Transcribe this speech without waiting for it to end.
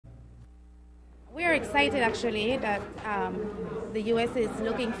We're excited actually that the U.S. is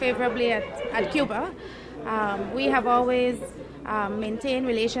looking favorably at Cuba. We have always maintained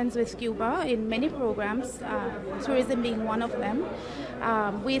relations with Cuba in many programs, tourism being one of them.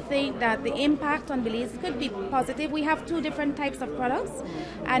 We think that the impact on Belize could be positive. We have two different types of products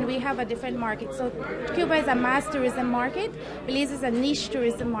and we have a different market. So Cuba is a mass tourism market, Belize is a niche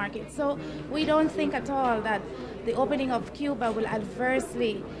tourism market. So we don't think at all that the opening of Cuba will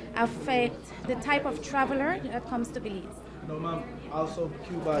adversely affect the type of traveler that comes to Belize. No, ma'am. Also,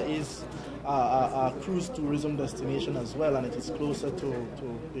 Cuba is a cruise tourism destination as well, and it is closer to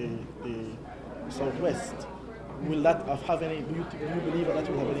the southwest. Will that have any? Do you believe that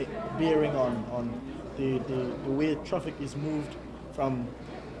will have any bearing on the way traffic is moved from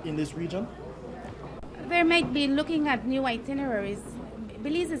in this region? There might be looking at new itineraries.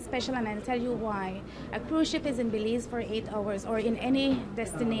 Belize is special, and I'll tell you why. A cruise ship is in Belize for 8 hours, or in any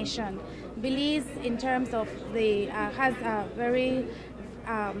destination. Belize, in terms of has a very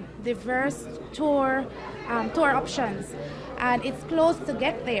diverse tour options, and it's close to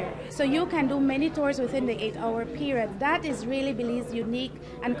get there. So you can do many tours within the 8-hour period. That is really Belize's unique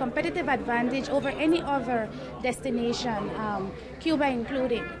and competitive advantage over any other destination, Cuba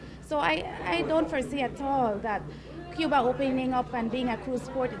included. So I don't foresee at all that Cuba opening up and being a cruise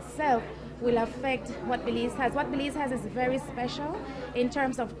port itself will affect what Belize has. What Belize has is very special in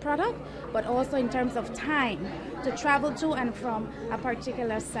terms of product, but also in terms of time to travel to and from a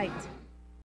particular site.